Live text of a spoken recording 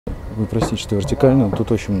Вы простите, что вертикально, но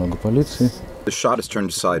тут очень много полиции. The shot is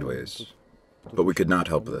turned sideways, but we could not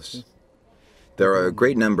help this. There are a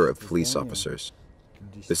great number of police officers.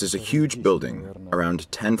 This is a huge building,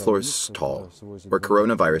 around 10 floors tall, where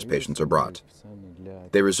coronavirus patients are brought.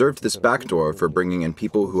 They reserved this back door for bringing in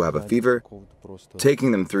people who have a fever,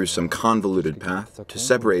 taking them through some convoluted path to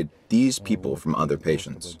separate these people from other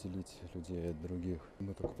patients.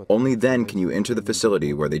 Only then can you enter the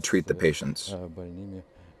facility where they treat the patients,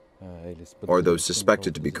 or those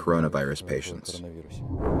suspected to be coronavirus patients.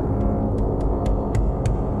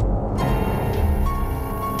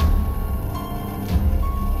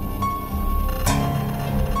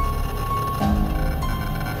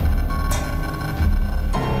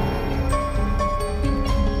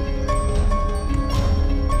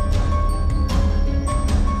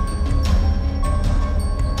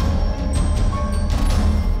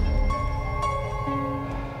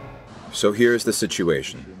 So here's the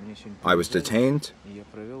situation. I was detained,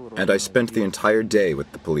 and I spent the entire day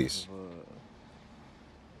with the police.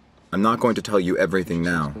 I'm not going to tell you everything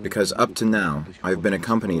now, because up to now, I've been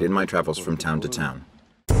accompanied in my travels from town to town.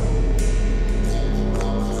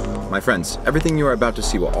 My friends, everything you are about to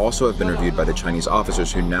see will also have been reviewed by the Chinese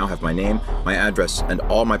officers who now have my name, my address, and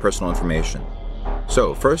all my personal information.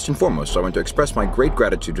 So, first and foremost, I want to express my great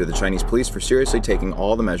gratitude to the Chinese police for seriously taking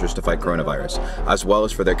all the measures to fight coronavirus, as well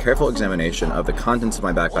as for their careful examination of the contents of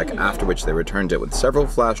my backpack, after which they returned it with several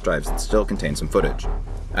flash drives that still contain some footage.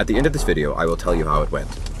 At the end of this video, I will tell you how it went.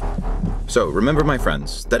 So, remember my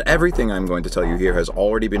friends, that everything I'm going to tell you here has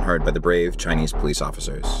already been heard by the brave Chinese police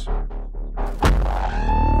officers.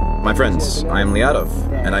 My friends, I am Lyadov,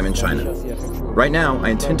 and I'm in China. Right now, I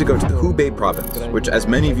intend to go to the Hubei Province, which as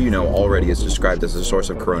many of you know already is described as the source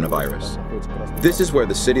of coronavirus. This is where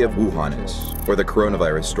the city of Wuhan is, where the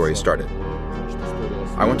coronavirus story started.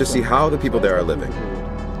 I want to see how the people there are living.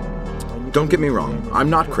 Don't get me wrong, I'm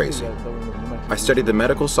not crazy. I studied the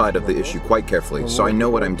medical side of the issue quite carefully, so I know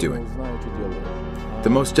what I'm doing. The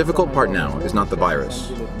most difficult part now is not the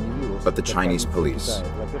virus, but the Chinese police.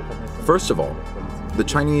 First of all, the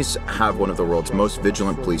Chinese have one of the world's most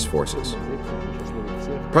vigilant police forces.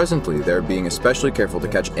 Presently, they're being especially careful to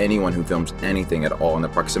catch anyone who films anything at all in the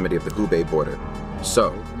proximity of the Hubei border.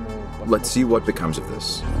 So, let's see what becomes of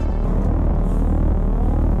this.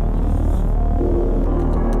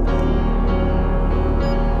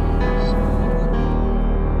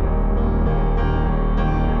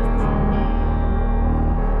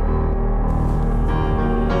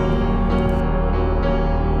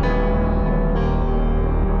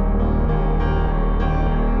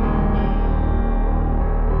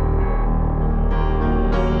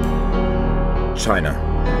 China.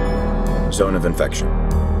 Zone of infection.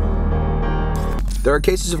 There are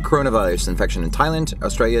cases of coronavirus infection in Thailand,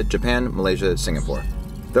 Australia, Japan, Malaysia, Singapore.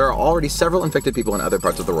 There are already several infected people in other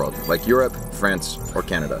parts of the world, like Europe, France, or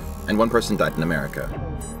Canada, and one person died in America.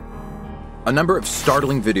 A number of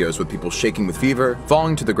startling videos with people shaking with fever,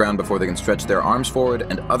 falling to the ground before they can stretch their arms forward,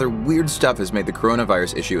 and other weird stuff has made the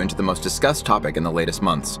coronavirus issue into the most discussed topic in the latest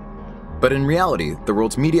months. But in reality, the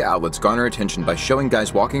world's media outlets garner attention by showing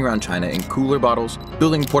guys walking around China in cooler bottles,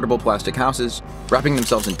 building portable plastic houses, wrapping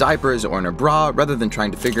themselves in diapers or in a bra, rather than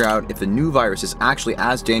trying to figure out if the new virus is actually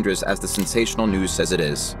as dangerous as the sensational news says it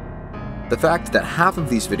is. The fact that half of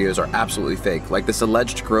these videos are absolutely fake, like this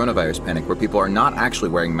alleged coronavirus panic where people are not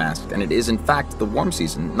actually wearing masks and it is in fact the warm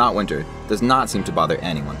season, not winter, does not seem to bother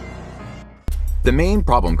anyone. The main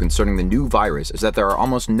problem concerning the new virus is that there are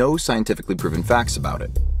almost no scientifically proven facts about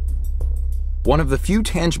it. One of the few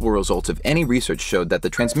tangible results of any research showed that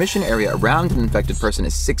the transmission area around an infected person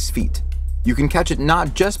is 6 feet. You can catch it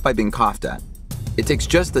not just by being coughed at. It takes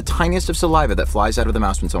just the tiniest of saliva that flies out of the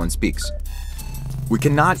mouth when someone speaks. We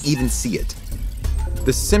cannot even see it.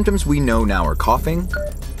 The symptoms we know now are coughing,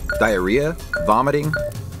 diarrhea, vomiting,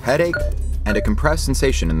 headache, and a compressed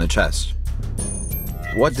sensation in the chest.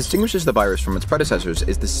 What distinguishes the virus from its predecessors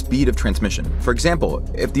is the speed of transmission. For example,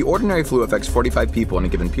 if the ordinary flu affects 45 people in a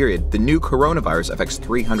given period, the new coronavirus affects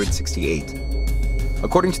 368.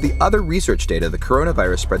 According to the other research data, the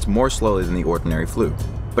coronavirus spreads more slowly than the ordinary flu.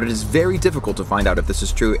 But it is very difficult to find out if this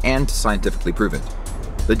is true and to scientifically prove it.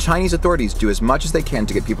 The Chinese authorities do as much as they can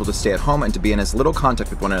to get people to stay at home and to be in as little contact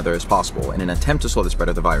with one another as possible in an attempt to slow the spread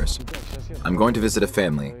of the virus. I'm going to visit a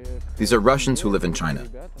family. These are Russians who live in China.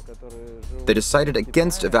 They decided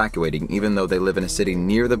against evacuating even though they live in a city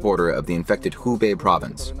near the border of the infected Hubei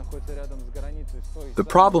Province. The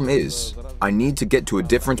problem is, I need to get to a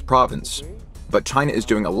different province, but China is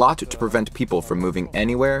doing a lot to prevent people from moving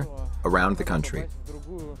anywhere around the country.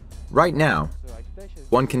 Right now,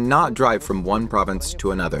 one cannot drive from one province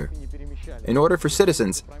to another In order for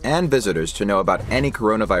citizens and visitors to know about any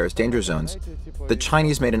coronavirus danger zones, the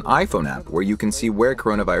Chinese made an iPhone app where you can see where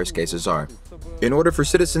coronavirus cases are. In order for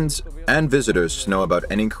citizens and visitors to know about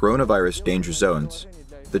any coronavirus danger zones,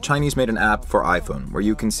 the Chinese made an app for iPhone where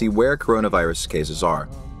you can see where coronavirus cases are.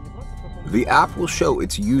 The app will show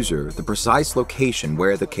its user the precise location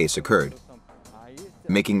where the case occurred,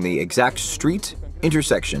 making the exact street,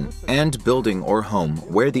 intersection, and building or home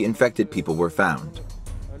where the infected people were found.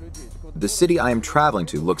 The city I am traveling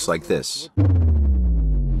to looks like this.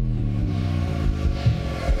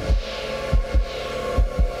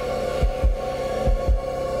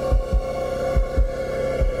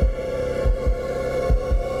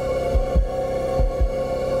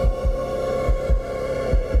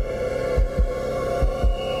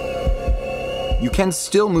 You can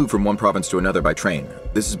still move from one province to another by train.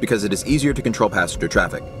 This is because it is easier to control passenger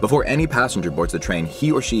traffic. Before any passenger boards the train,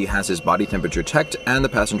 he or she has his body temperature checked, and the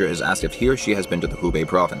passenger is asked if he or she has been to the Hubei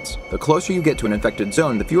Province. The closer you get to an infected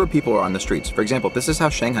zone, the fewer people are on the streets. For example, this is how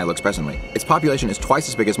Shanghai looks presently. Its population is twice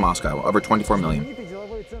as big as Moscow, over 24 million.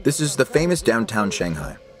 This is the famous downtown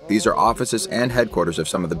Shanghai. These are offices and headquarters of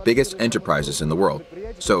some of the biggest enterprises in the world.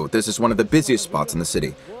 So this is one of the busiest spots in the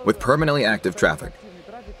city, with permanently active traffic.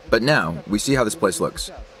 But now, we see how this place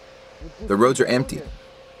looks. The roads are empty.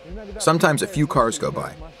 Sometimes a few cars go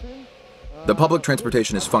by. The public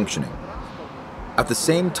transportation is functioning. At the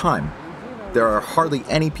same time, there are hardly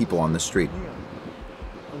any people on the street.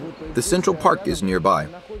 The Central Park is nearby.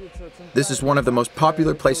 This is one of the most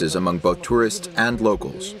popular places among both tourists and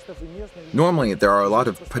locals. Normally, there are a lot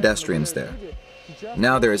of pedestrians there.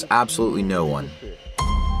 Now there is absolutely no one.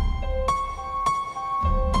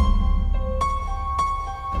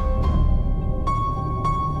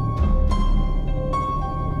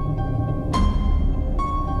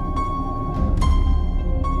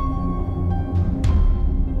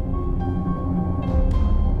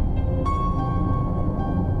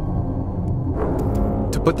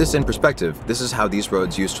 To put this in perspective, this is how these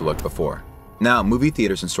roads used to look before. Now, movie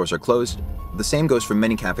theaters and stores are closed. The same goes for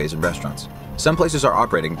many cafes and restaurants. Some places are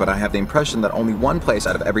operating, but I have the impression that only one place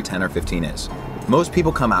out of every 10 or 15 is. Most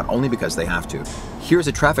people come out only because they have to. Here's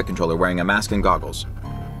a traffic controller wearing a mask and goggles.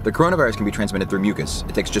 The coronavirus can be transmitted through mucus.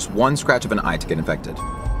 It takes just one scratch of an eye to get infected.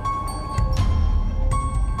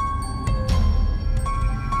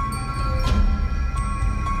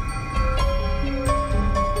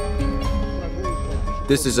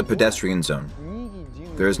 This is a pedestrian zone.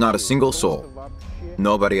 There is not a single soul.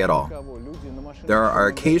 Nobody at all. There are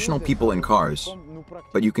occasional people in cars,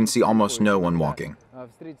 but you can see almost no one walking.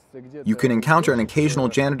 You can encounter an occasional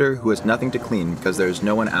janitor who has nothing to clean because there is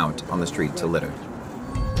no one out on the street to litter.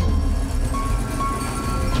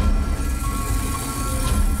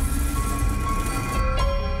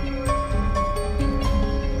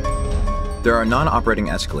 There are non-operating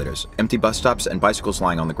escalators, empty bus stops, and bicycles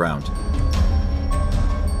lying on the ground.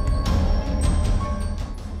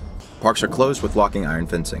 Parks are closed with locking iron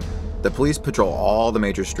fencing. The police patrol all the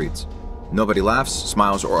major streets. Nobody laughs,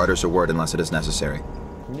 smiles, or utters a word unless it is necessary.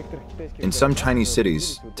 In some Chinese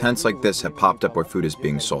cities, tents like this have popped up where food is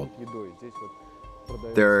being sold.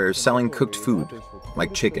 They're selling cooked food,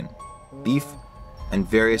 like chicken, beef, and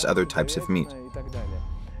various other types of meat.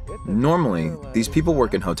 Normally, these people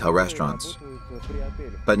work in hotel restaurants,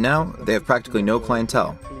 but now they have practically no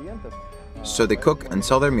clientele, so they cook and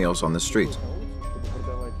sell their meals on the street.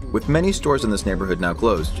 With many stores in this neighborhood now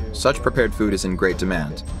closed, such prepared food is in great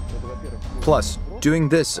demand. Plus, doing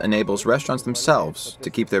this enables restaurants themselves to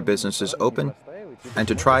keep their businesses open and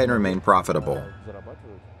to try and remain profitable.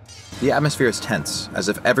 The atmosphere is tense, as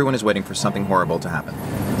if everyone is waiting for something horrible to happen.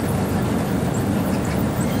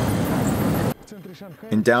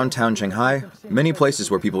 In downtown Shanghai, many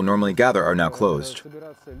places where people normally gather are now closed.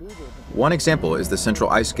 One example is the central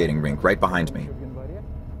ice skating rink right behind me.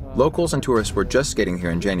 Locals and tourists were just skating here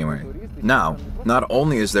in January. Now, not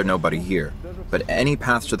only is there nobody here, but any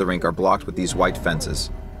paths to the rink are blocked with these white fences.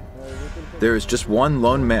 There is just one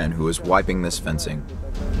lone man who is wiping this fencing.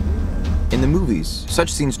 In the movies,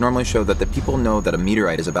 such scenes normally show that the people know that a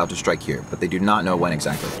meteorite is about to strike here, but they do not know when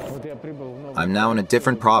exactly. I'm now in a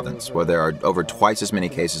different province where there are over twice as many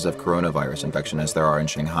cases of coronavirus infection as there are in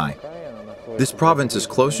Shanghai. This province is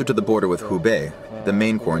closer to the border with Hubei, the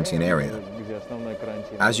main quarantine area.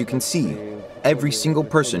 As you can see, every single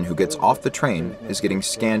person who gets off the train is getting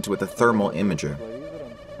scanned with a thermal imager.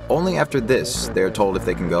 Only after this, they are told if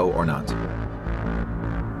they can go or not.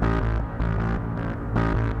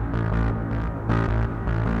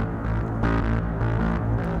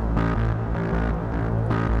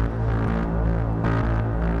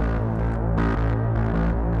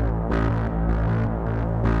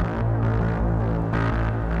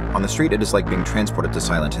 On the street, it is like being transported to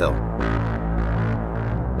Silent Hill.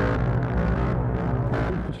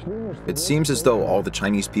 It seems as though all the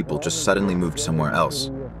Chinese people just suddenly moved somewhere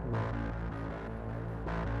else.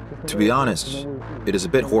 To be honest, it is a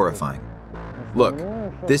bit horrifying. Look,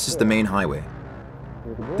 this is the main highway.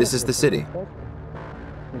 This is the city.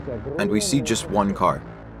 And we see just one car.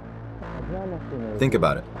 Think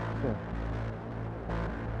about it.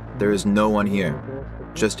 There is no one here,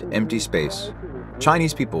 just empty space.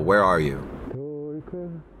 Chinese people, where are you?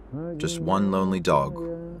 Just one lonely dog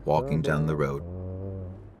walking down the road.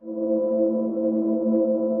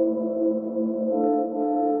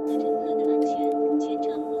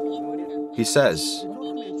 He says,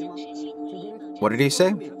 what did he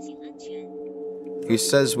say? He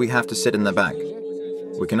says we have to sit in the back.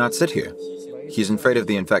 We cannot sit here. He's afraid of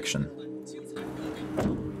the infection.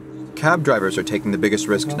 Cab drivers are taking the biggest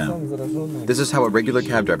risks now. This is how a regular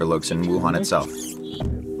cab driver looks in Wuhan itself.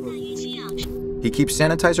 He keeps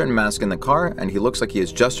sanitizer and mask in the car, and he looks like he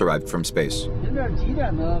has just arrived from space.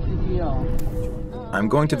 I'm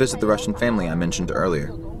going to visit the Russian family I mentioned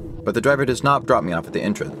earlier, but the driver does not drop me off at the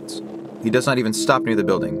entrance. He does not even stop near the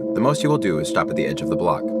building. The most he will do is stop at the edge of the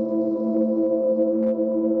block.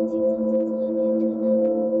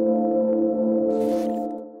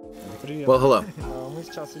 Well, hello.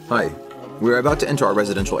 Hi. We are about to enter our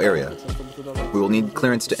residential area. We will need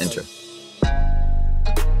clearance to enter.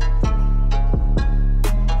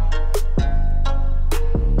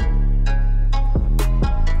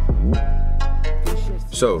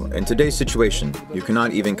 So, in today's situation, you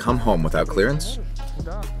cannot even come home without clearance?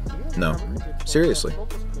 No. Seriously.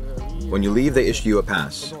 When you leave, they issue you a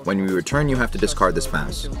pass. When you return, you have to discard this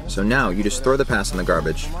pass. So now, you just throw the pass in the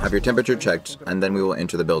garbage, have your temperature checked, and then we will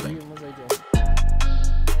enter the building.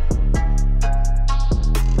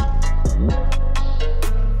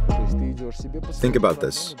 Think about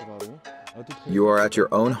this. You are at your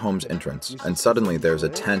own home's entrance, and suddenly there's a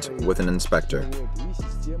tent with an inspector.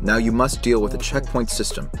 Now you must deal with a checkpoint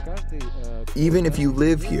system. Even if you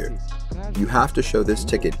live here, you have to show this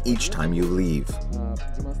ticket each time you leave.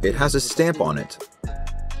 It has a stamp on it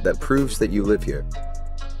that proves that you live here.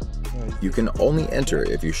 You can only enter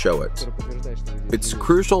if you show it. It's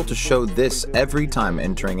crucial to show this every time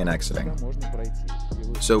entering and exiting.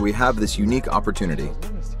 So we have this unique opportunity.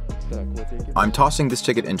 I'm tossing this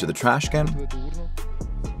ticket into the trash can.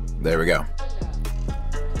 There we go.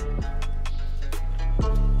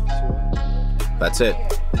 That's it.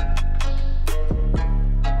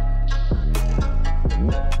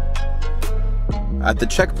 At the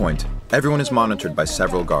checkpoint, everyone is monitored by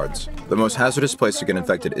several guards. The most hazardous place to get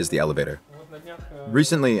infected is the elevator.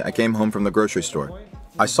 Recently, I came home from the grocery store.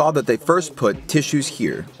 I saw that they first put tissues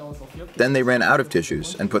here, then they ran out of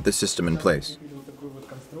tissues and put the system in place.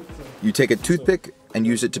 You take a toothpick and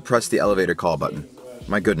use it to press the elevator call button.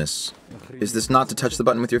 My goodness, is this not to touch the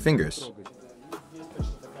button with your fingers?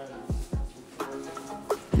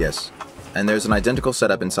 Yes, and there's an identical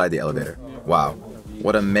setup inside the elevator. Wow,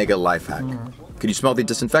 what a mega life hack. Could you smell the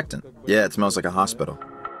disinfectant? Yeah, it smells like a hospital.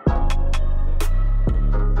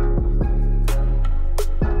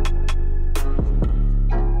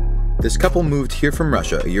 This couple moved here from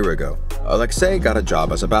Russia a year ago. Alexei got a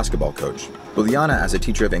job as a basketball coach, Uliana as a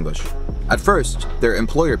teacher of English. At first, their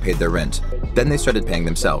employer paid their rent. Then they started paying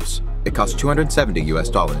themselves. It cost $270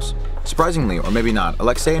 US. Surprisingly, or maybe not,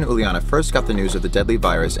 Alexei and Uliana first got the news of the deadly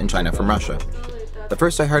virus in China from Russia. The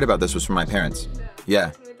first I heard about this was from my parents.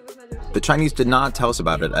 Yeah. The Chinese did not tell us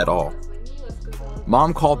about it at all.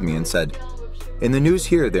 Mom called me and said, "In the news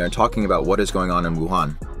here, they are talking about what is going on in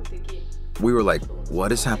Wuhan." We were like,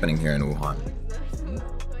 what is happening here in Wuhan?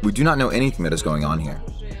 We do not know anything that is going on here.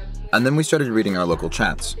 And then we started reading our local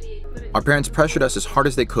chats. Our parents pressured us as hard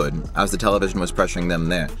as they could, as the television was pressuring them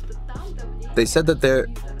there. They said that there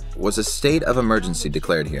was a state of emergency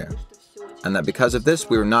declared here, and that because of this,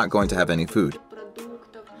 we were not going to have any food.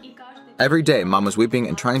 Every day, Mom was weeping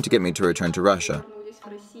and trying to get me to return to Russia.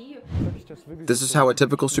 This is how a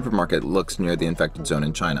typical supermarket looks near the infected zone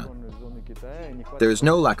in China. There is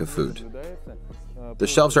no lack of food. The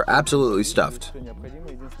shelves are absolutely stuffed.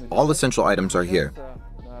 All essential items are here.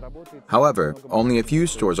 However, only a few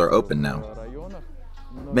stores are open now.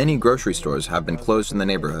 Many grocery stores have been closed in the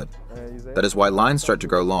neighborhood. That is why lines start to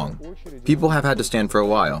grow long. People have had to stand for a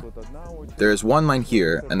while. There is one line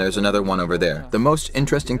here, and there's another one over there. The most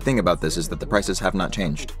interesting thing about this is that the prices have not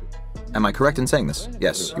changed. Am I correct in saying this?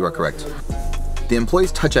 Yes, you are correct. The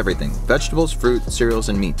employees touch everything: vegetables, fruit, cereals,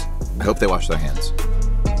 and meat. I hope they wash their hands.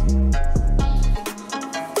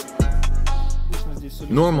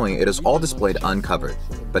 Normally, it is all displayed uncovered,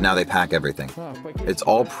 but now they pack everything. It's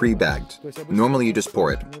all pre-bagged. Normally, you just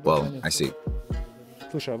pour it. Well, I see.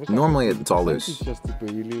 Normally, it's all loose.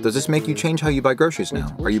 Does this make you change how you buy groceries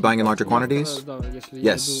now? Are you buying in larger quantities?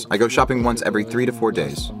 Yes, I go shopping once every 3 to 4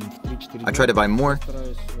 days. I try to buy more.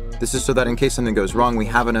 This is so that in case something goes wrong, we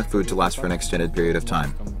have enough food to last for an extended period of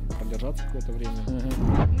time.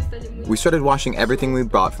 We started washing everything we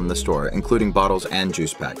bought from the store, including bottles and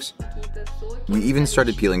juice packs. We even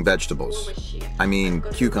started peeling vegetables. I mean,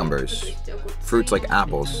 cucumbers, fruits like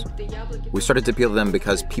apples. We started to peel them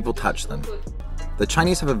because people touch them. The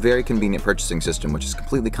Chinese have a very convenient purchasing system which is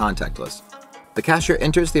completely contactless. The cashier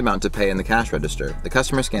enters the amount to pay in the cash register. The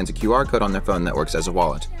customer scans a QR code on their phone that works as a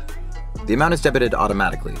wallet. The amount is debited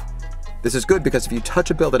automatically. This is good because if you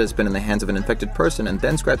touch a bill that has been in the hands of an infected person and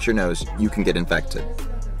then scratch your nose, you can get infected.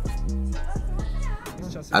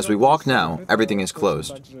 As we walk now, everything is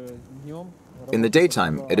closed. In the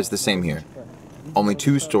daytime, it is the same here. Only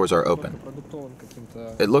 2 stores are open.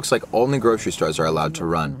 It looks like only grocery stores are allowed to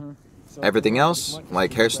run. Everything else,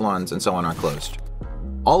 like hair salons and so on, are closed.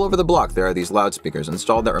 All over the block there are these loudspeakers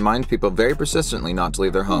installed that remind people very persistently not to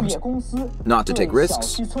leave their homes, not to take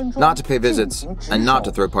risks, not to pay visits, and not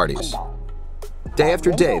to throw parties. Day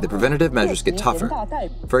after day, the preventative measures get tougher.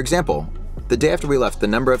 For example, the day after we left, the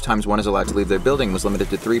number of times one is allowed to leave their building was limited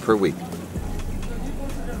to 3 per week.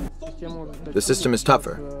 The system is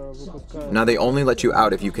tougher. Now they only let you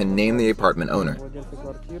out if you can name the apartment owner.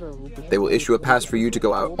 They will issue a pass for you to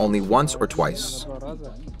go out only once or twice.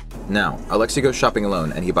 Now, Alexei goes shopping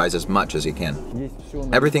alone and he buys as much as he can.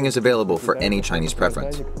 Everything is available for any Chinese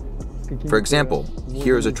preference. For example,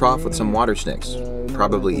 here is a trough with some water snakes,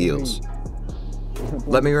 probably eels.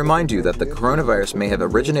 Let me remind you that the coronavirus may have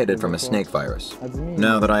originated from a snake virus.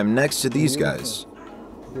 Now that I am next to these guys,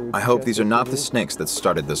 I hope these are not the snakes that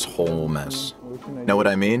started this whole mess. Know what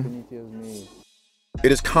I mean?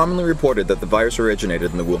 It is commonly reported that the virus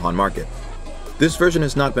originated in the Wuhan market. This version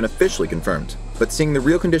has not been officially confirmed, but seeing the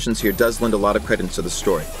real conditions here does lend a lot of credence to the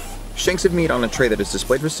story. Shanks of meat on a tray that is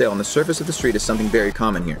displayed for sale on the surface of the street is something very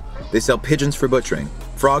common here. They sell pigeons for butchering.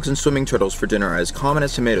 Frogs and swimming turtles for dinner are as common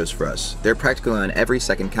as tomatoes for us. They're practically on every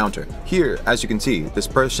second counter. Here, as you can see, this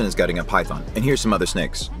person is gutting a python. And here's some other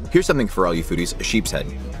snakes. Here's something for all you foodies, a sheep's head.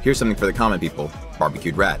 Here's something for the common people,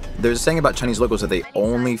 barbecued rat. There's a saying about Chinese locals that the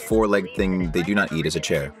only 4-legged thing they do not eat is a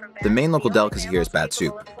chair. The main local delicacy here is bat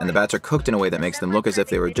soup, and the bats are cooked in a way that makes them look as if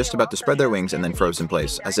they were just about to spread their wings and then froze in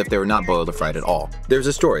place, as if they were not boiled or fried at all. There's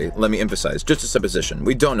a story, let me emphasize, just a supposition,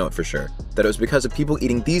 we don't know it for sure, that it was because of people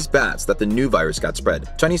eating these bats that the new virus got spread.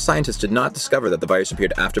 Chinese scientists did not discover that the virus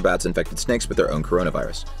appeared after bats infected snakes with their own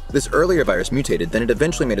coronavirus. This earlier virus mutated, then it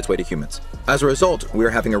eventually made its way to humans. As a result, we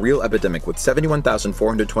are having a real epidemic with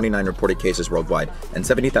 71,429 reported cases worldwide, and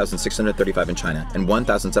 70,635 in China, and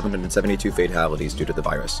 1,772 fatalities due to the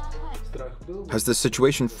virus. Has this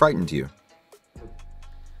situation frightened you?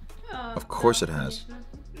 Of course it has.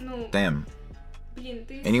 Damn.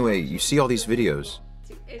 Anyway, you see all these videos.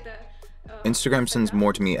 Instagram sends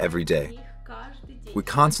more to me every day. We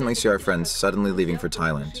constantly see our friends suddenly leaving for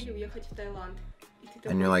Thailand.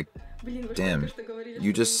 And you're like, damn,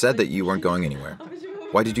 you just said that you weren't going anywhere.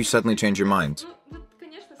 Why did you suddenly change your mind?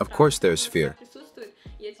 Of course there's fear.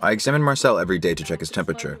 I examine Marcel every day to check his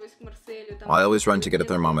temperature. I always run to get a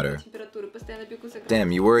thermometer.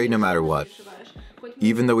 Damn, you worry no matter what.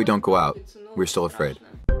 Even though we don't go out, we're still afraid.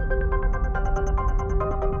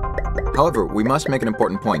 However, we must make an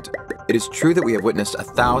important point. It is true that we have witnessed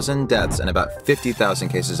 1,000 deaths and about 50,000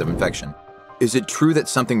 cases of infection. Is it true that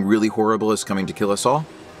something really horrible is coming to kill us all?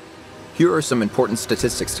 Here are some important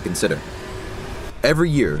statistics to consider. Every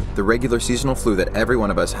year, the regular seasonal flu that every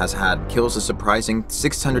one of us has had kills a surprising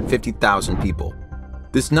 650,000 people.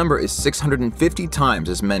 This number is 650 times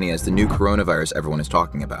as many as the new coronavirus everyone is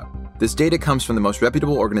talking about. This data comes from the most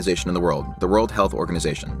reputable organization in the World Health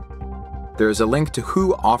Organization. There is a link to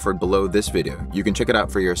WHO offered below this video. You can check it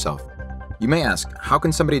out for yourself. You may ask, how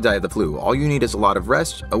can somebody die of the flu? All you need is a lot of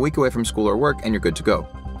rest, a week away from school or work, and you're good to go.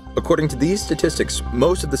 According to these statistics,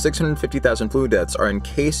 most of the 650,000 flu deaths are in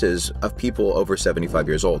cases of people over 75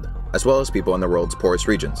 years old, as well as people in the world's poorest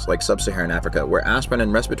regions, like sub-Saharan Africa, where aspirin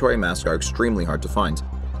and respiratory masks are extremely hard to find.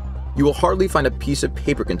 You will hardly find a piece of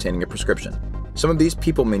paper containing a prescription. Some of these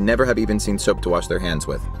people may never have even seen soap to wash their hands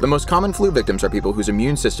with. The most common flu victims are people whose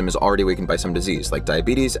immune system is already weakened by some disease, like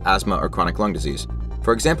diabetes, asthma, or chronic lung disease.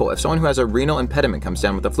 For example, if someone who has a renal impediment comes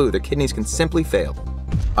down with the flu, their kidneys can simply fail.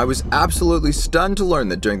 I was absolutely stunned to learn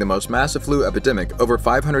that during the most massive flu epidemic, over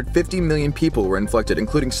 550 million people were infected,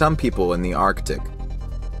 including some people in the Arctic.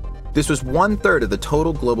 This was 1/3 of the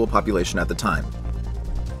total global population at the time.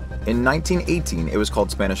 In 1918, it was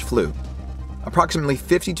called Spanish flu. Approximately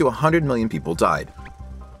 50 to 100 million people died.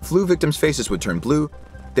 Flu victims' faces would turn blue,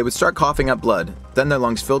 they would start coughing up blood, then their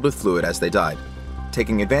lungs filled with fluid as they died.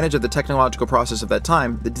 Taking advantage of the technological process of that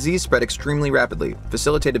time, the disease spread extremely rapidly,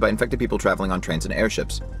 facilitated by infected people traveling on trains and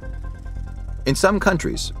airships. In some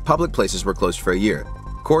countries, public places were closed for a year.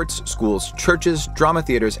 Courts, schools, churches, drama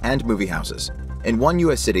theaters, and movie houses. In one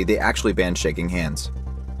US city, they actually banned shaking hands.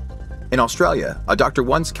 In Australia, a doctor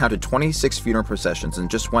once counted 26 funeral processions in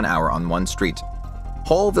just 1 hour on one street.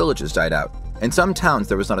 Whole villages died out. In some towns,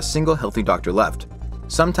 there was not a single healthy doctor left.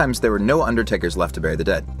 Sometimes there were no undertakers left to bury the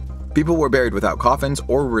dead. People were buried without coffins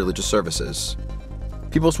or religious services.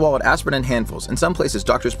 People swallowed aspirin in handfuls. In some places,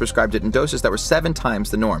 doctors prescribed it in doses that were 7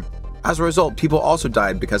 times the norm. As a result, people also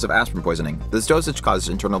died because of aspirin poisoning. This dosage caused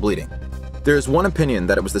internal bleeding. There is one opinion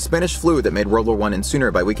that it was the Spanish flu that made World War I end sooner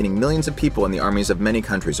by weakening millions of people in the armies of many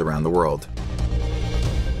countries around the world.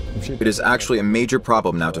 It is actually a major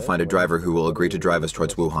problem now to find a driver who will agree to drive us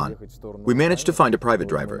towards Wuhan. We managed to find a private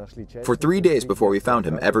driver. For 3 days before we found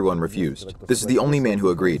him, everyone refused. This is the only man who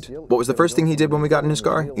agreed. What was the first thing he did when we got in his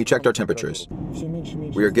car? He checked our temperatures.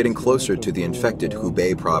 We are getting closer to the infected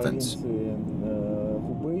Hubei Province.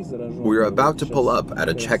 We are about to pull up at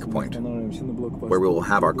a checkpoint where we will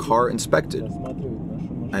have our car inspected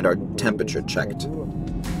and our temperature checked.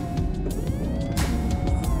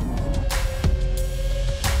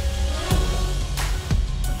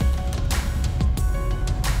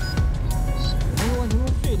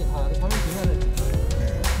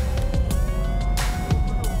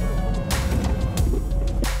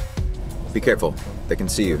 Be careful, they can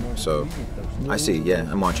see you, so... I see, yeah,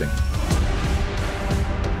 I'm watching.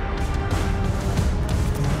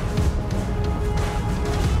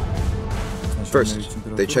 First,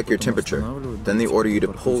 they check your temperature, then they order you to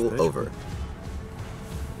pull over.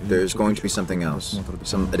 There's going to be something else,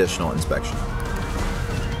 some additional inspection.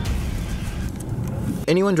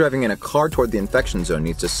 Anyone driving in a car toward the infection zone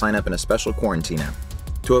needs to sign up in a special quarantine app.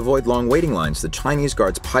 To avoid long waiting lines, the Chinese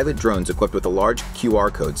guards pilot drones equipped with a large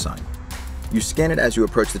QR code sign. You scan it as you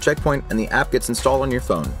approach the checkpoint and the app gets installed on your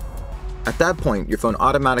phone. At that point, your phone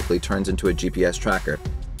automatically turns into a GPS tracker.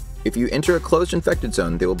 If you enter a closed infected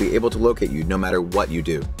zone, they will be able to locate you no matter what you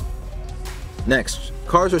do. Next,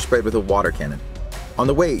 cars are sprayed with a water cannon. On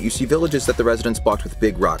the way, you see villages that the residents blocked with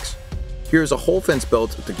big rocks. Here is a whole fence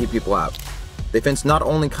built to keep people out. They fence not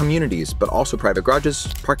only communities, but also private garages,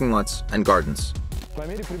 parking lots, and gardens.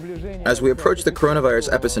 As we approach the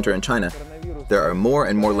coronavirus epicenter in China, there are more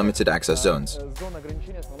and more limited access zones.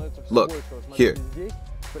 Look, here.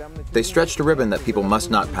 They stretched a ribbon that people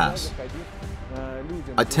must not pass.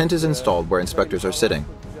 A tent is installed where inspectors are sitting.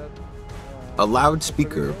 A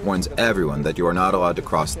loudspeaker warns everyone that you are not allowed to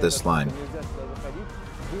cross this line.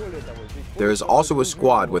 There is also a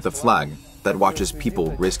squad with a flag that watches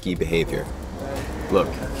people risky behavior. Look,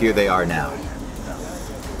 here they are now.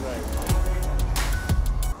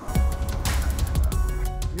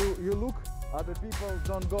 You look at the people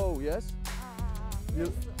don't go, yes?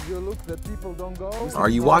 You look that people don't go. Are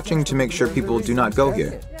you watching to make sure people do not go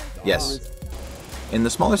here? Yes. In the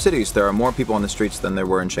smaller cities, there are more people on the streets than there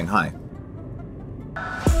were in Shanghai.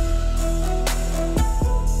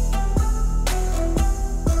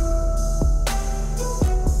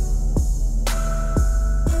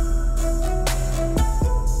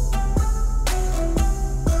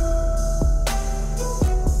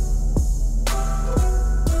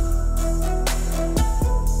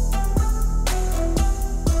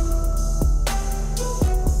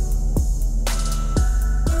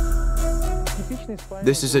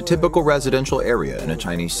 This is a typical residential area in a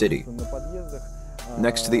Chinese city.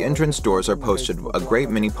 Next to the entrance doors are posted a great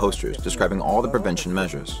many posters describing all the prevention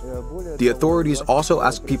measures. The authorities also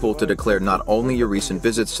ask people to declare not only your recent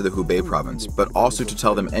visits to the Hubei province, but also to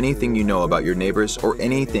tell them anything you know about your neighbors or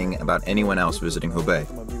anything about anyone else visiting Hubei.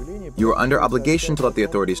 You are under obligation to let the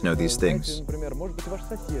authorities know these things.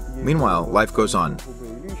 Meanwhile, life goes on.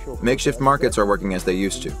 Makeshift markets are working as they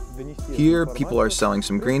used to. Here, people are selling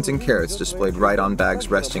some greens and carrots displayed right on bags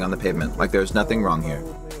resting on the pavement, like there's nothing wrong here.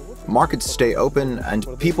 Markets stay open, and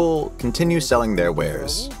people continue selling their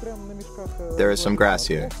wares. There is some grass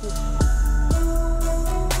here.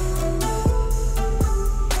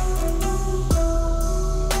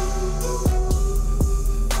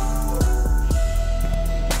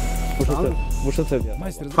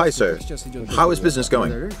 Hi, sir. How is business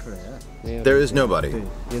going? There is nobody.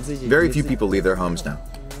 Very few people leave their homes now.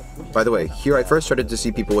 By the way, here I first started to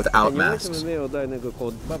see people without masks.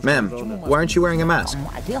 Ma'am, why aren't you wearing a mask?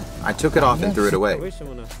 I took it off and threw it away.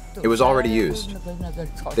 It was already used.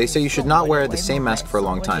 They say you should not wear the same mask for a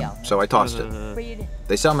long time, so I tossed it.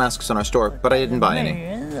 They sell masks in our store, but I didn't buy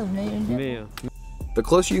any. The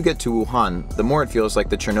closer you get to Wuhan, the more it feels like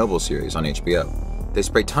the Chernobyl series on HBO. They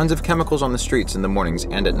spray tons of chemicals on the streets in the mornings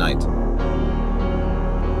and at night.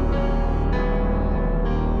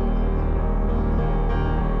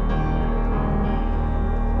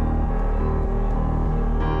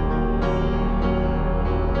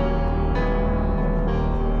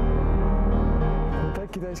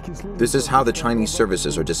 This is how the Chinese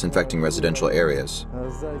services are disinfecting residential areas.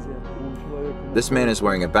 This man is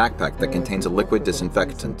wearing a backpack that contains a liquid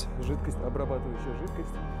disinfectant.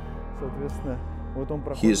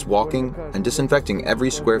 He is walking and disinfecting every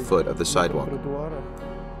square foot of the sidewalk.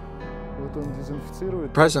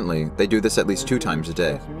 Presently, they do this at least 2 times a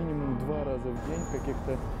day.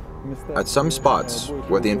 At some spots,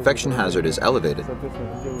 where the infection hazard is elevated,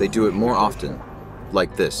 they do it more often,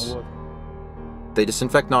 like this. They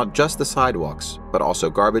disinfect not just the sidewalks, but also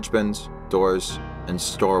garbage bins, doors, and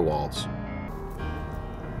store walls.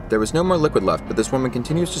 There was no more liquid left, but this woman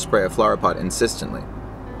continues to spray a flower pot insistently.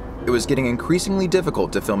 It was getting increasingly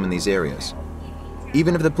difficult to film in these areas.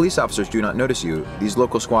 Even if the police officers do not notice you, these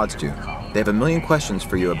local squads do. They have a million questions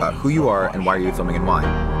for you about who you are and why you're filming and why.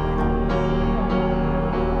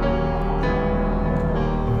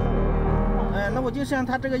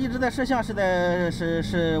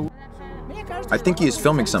 I think he is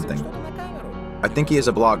filming something. I think he is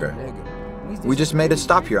a blogger. We just made a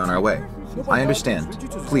stop here on our way. I understand.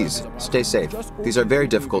 Please, stay safe. These are very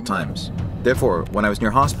difficult times. Therefore, when I was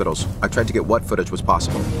near hospitals, I tried to get what footage was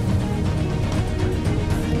possible.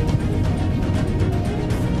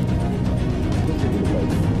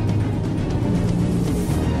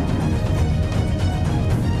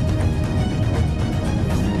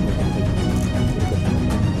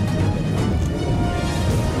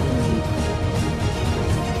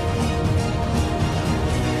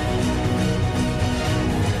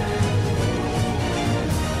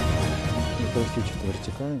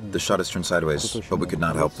 The shot is turned sideways, but we could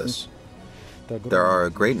not help this. There are a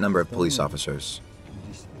great number of police officers.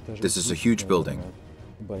 This is a huge building,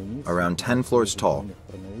 around 10 floors tall,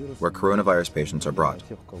 where coronavirus patients are brought.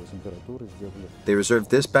 They reserve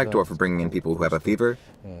this back door for bringing in people who have a fever,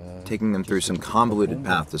 taking them through some convoluted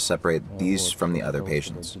path to separate these from the other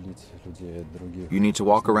patients. You need to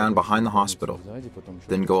walk around behind the hospital,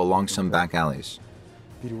 then go along some back alleys,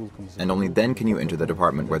 and only then can you enter the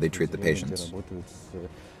department where they treat the patients,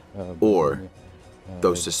 or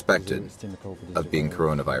those suspected of being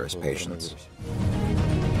coronavirus patients.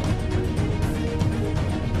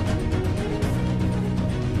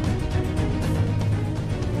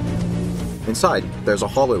 Inside, there's a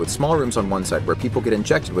hallway with small rooms on one side where people get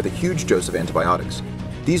injected with a huge dose of antibiotics.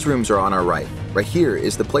 These rooms are on our right. Right here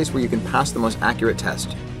is the place where you can pass the most accurate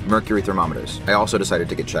test, mercury thermometers. I also decided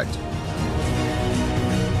to get checked.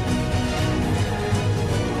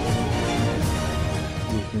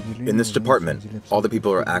 In this department, all the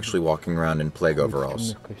people are actually walking around in plague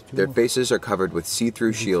overalls. Their faces are covered with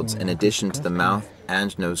see-through shields in addition to the mouth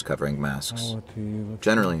and nose covering masks.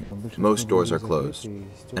 Generally, most doors are closed,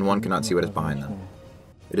 and one cannot see what is behind them.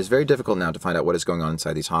 It is very difficult now to find out what is going on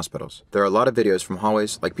inside these hospitals. There are a lot of videos from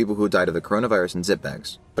hallways, like people who died of the coronavirus in zip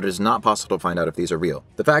bags, but it is not possible to find out if these are real.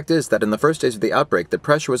 The fact is that in the first days of the outbreak, the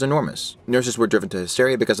pressure was enormous. Nurses were driven to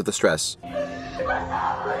hysteria because of the stress.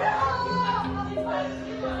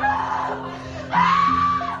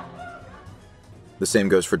 The same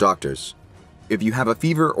goes for doctors. If you have a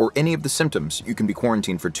fever or any of the symptoms, you can be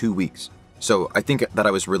quarantined for 2 weeks. So I think that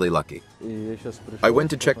I was really lucky. I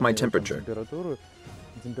went to check my temperature.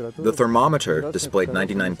 The thermometer displayed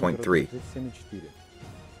 99.3.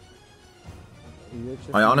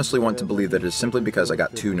 I honestly want to believe that it is simply because I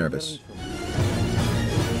got too nervous.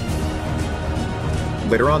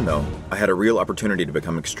 Later on, though, I had a real opportunity to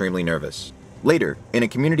become extremely nervous. Later, in a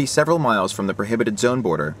community several miles from the prohibited zone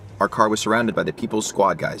border, our car was surrounded by the People's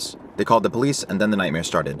Squad guys. They called the police, and then the nightmare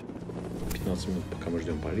started.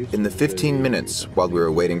 In the 15 minutes while we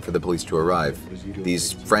were waiting for the police to arrive,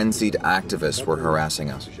 these frenzied activists were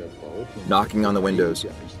harassing us, knocking on the windows,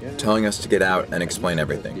 telling us to get out and explain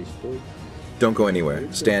everything. Don't go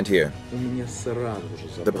anywhere, stand here.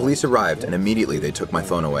 The police arrived and immediately they took my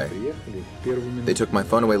phone away. They took my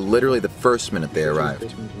phone away literally the first minute they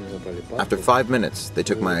arrived. After 5 minutes, they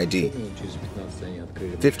took my ID.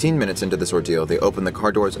 15 minutes into this ordeal, they opened the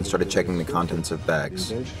car doors and started checking the contents of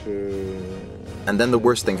bags. And then the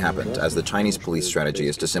worst thing happened, as the Chinese police strategy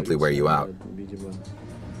is to simply wear you out.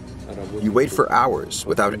 You wait for hours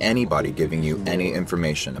without anybody giving you any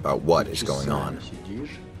information about what is going on.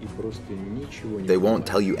 They won't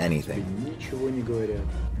tell you anything.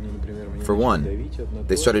 For one,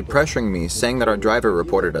 they started pressuring me, saying that our driver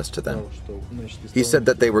reported us to them. He said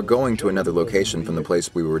that they were going to another location from the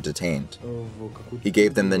place we were detained. He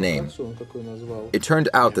gave them the name. It turned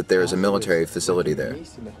out that there is a military facility there.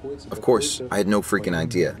 Of course, I had no freaking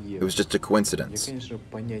idea. It was just a coincidence.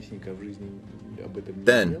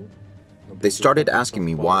 Then, they started asking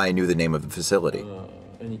me why I knew the name of the facility.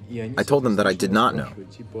 I told them that I did not know.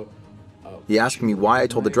 He asked me why I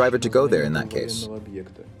told the driver to go there in that case.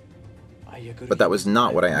 But that was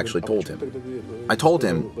not what I actually told him. I told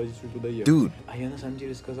him, dude,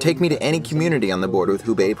 take me to any community on the border with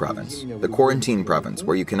Hubei Province, the quarantine province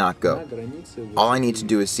where you cannot go. All I need to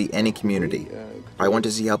do is see any community. I want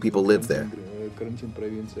to see how people live there.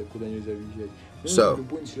 So,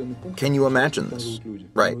 can you imagine this?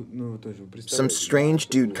 Right. Some strange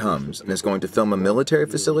dude comes and is going to film a military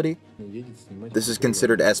facility? This is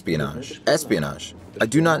considered espionage. Espionage. I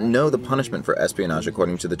do not know the punishment for espionage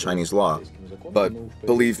according to the Chinese law, but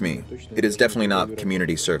believe me, it is definitely not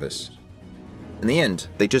community service. In the end,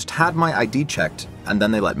 they just had my ID checked, and then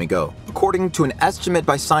they let me go. According to an estimate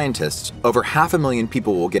by scientists, over 500,000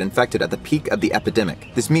 people will get infected at the peak of the epidemic.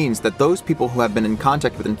 This means that those people who have been in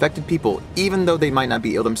contact with infected people, even though they might not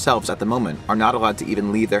be ill themselves at the moment, are not allowed to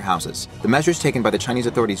even leave their houses. The measures taken by the Chinese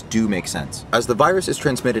authorities do make sense. As the virus is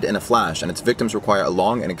transmitted in a flash and its victims require a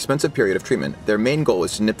long and expensive period of treatment, their main goal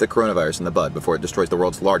is to nip the coronavirus in the bud before it destroys the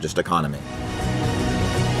world's largest economy.